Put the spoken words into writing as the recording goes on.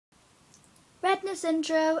Madness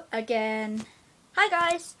intro again. Hi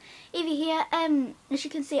guys, Evie here. As you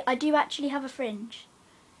can see, I do actually have a fringe.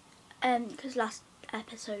 Because last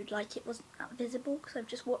episode, like, it wasn't that visible because I've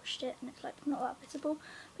just watched it and it's like not that visible.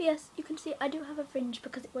 But yes, you can see I do have a fringe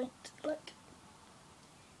because it won't, like,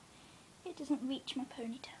 it doesn't reach my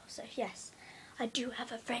ponytail. So yes, I do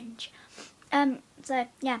have a fringe. So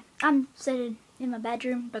yeah, I'm sitting in my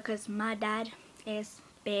bedroom because my dad is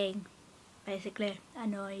being basically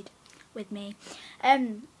annoyed with me.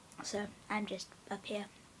 So I'm just up here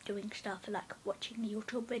doing stuff like watching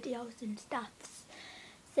YouTube videos and stuff.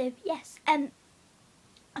 So yes, I'm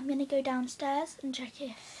gonna go downstairs and check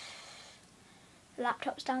if the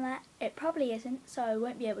laptop's down there. It probably isn't, so I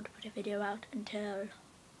won't be able to put a video out until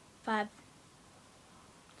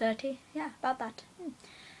 5:30. Yeah, about that.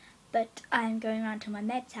 But I'm going around to my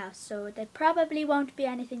med's house, so there probably won't be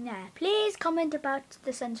anything there. Please comment about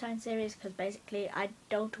the Sunshine series, because basically I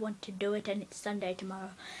don't want to do it and it's Sunday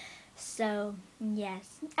tomorrow. So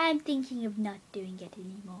yes, I'm thinking of not doing it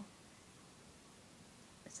anymore.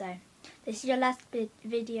 So this is your last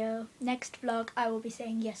video. Next vlog I will be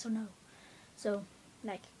saying yes or no. So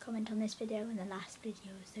like, comment on this video and the last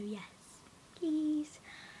video. So yes, please.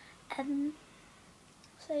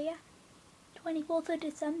 So yeah, 24th of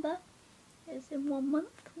December is in 1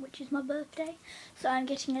 month, which is my birthday. So I'm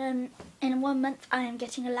getting in 1 month I am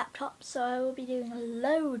getting a laptop, so I will be doing a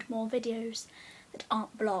load more videos that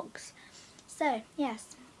aren't vlogs. So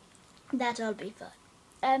yes, that'll be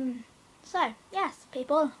fun. So yes,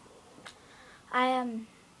 people,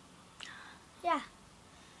 yeah,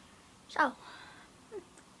 so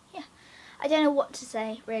yeah, I don't know what to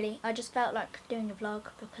say really. I just felt like doing a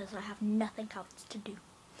vlog because I have nothing else to do.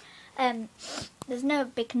 There's no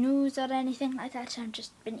big news or anything like that. I've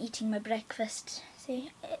just been eating my breakfast.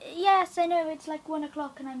 See, yes, I know it's like 1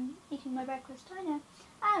 o'clock and I'm eating my breakfast. I know,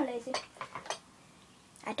 I'm lazy.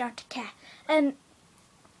 I don't care.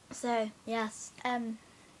 So yes,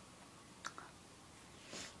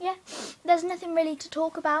 yeah, there's nothing really to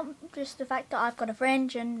talk about, just the fact that I've got a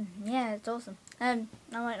fringe and yeah, it's awesome. I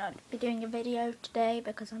might not be doing a video today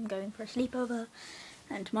because I'm going for a sleepover,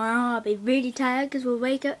 and tomorrow I'll be really tired because we'll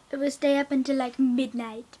stay up until like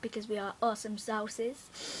midnight because we are awesome sauces.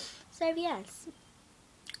 So yes,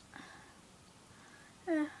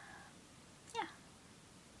 yeah.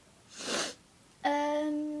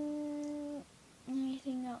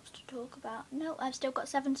 Anything else to talk about? No, I've still got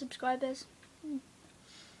 7 subscribers.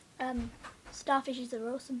 Starfishes are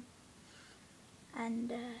awesome.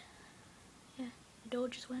 And yeah, the door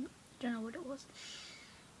just went. Don't know what it was.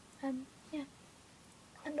 Yeah,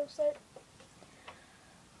 and also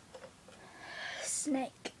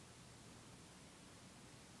Snake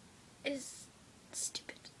is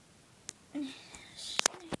stupid.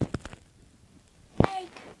 Snake.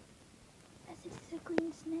 As if it's a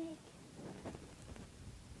green snake.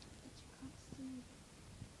 But you can't see me.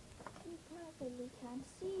 You probably can't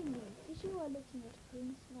see me because you are looking at a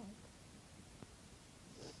green snake.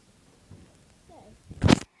 So,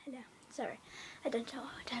 hello. Sorry, I don't know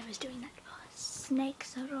what I was doing that for.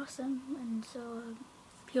 Snakes are awesome, and so are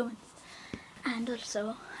humans. And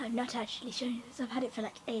also, I've not actually shown you this. I've had it for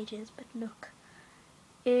like ages, but look,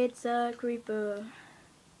 it's a creeper.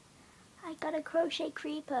 I got a crochet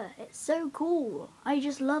creeper. It's so cool. I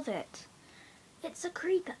just love it. It's a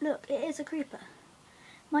creeper. Look, it is a creeper.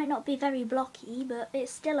 Might not be very blocky, but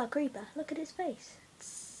it's still a creeper. Look at his face.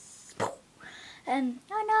 Oh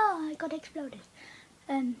no, I got exploded.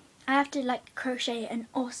 I have to like crochet an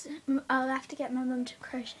awesome. I'll have to get my mum to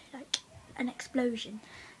crochet like an explosion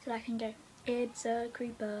so that I can go, it's a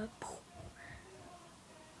creeper.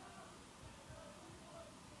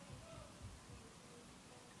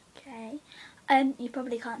 Okay. You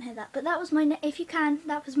probably can't hear that, but that was my. If you can,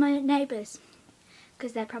 that was my neighbours,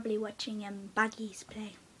 because they're probably watching Baggies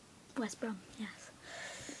play West Brom. Yes.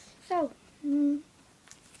 So,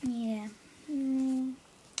 yeah.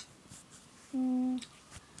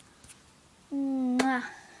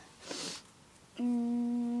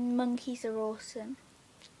 Monkeys are awesome,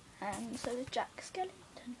 and so is Jack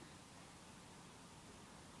Skellington.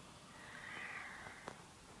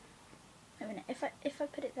 I mean, if I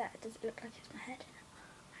put it there, does it look like it's my head? Oh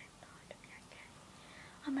my god, okay.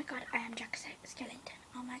 Oh my god, I am Jack Skellington.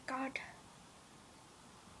 Oh my god.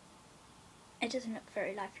 It doesn't look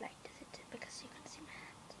very lifelike, does it? Because you can see my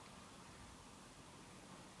hands.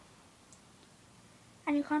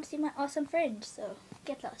 And you can't see my awesome fringe, so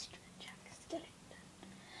get lost, Jack Skellington.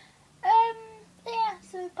 Yeah,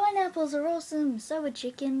 so pineapples are awesome, so are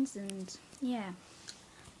chickens, and yeah.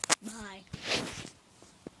 Bye.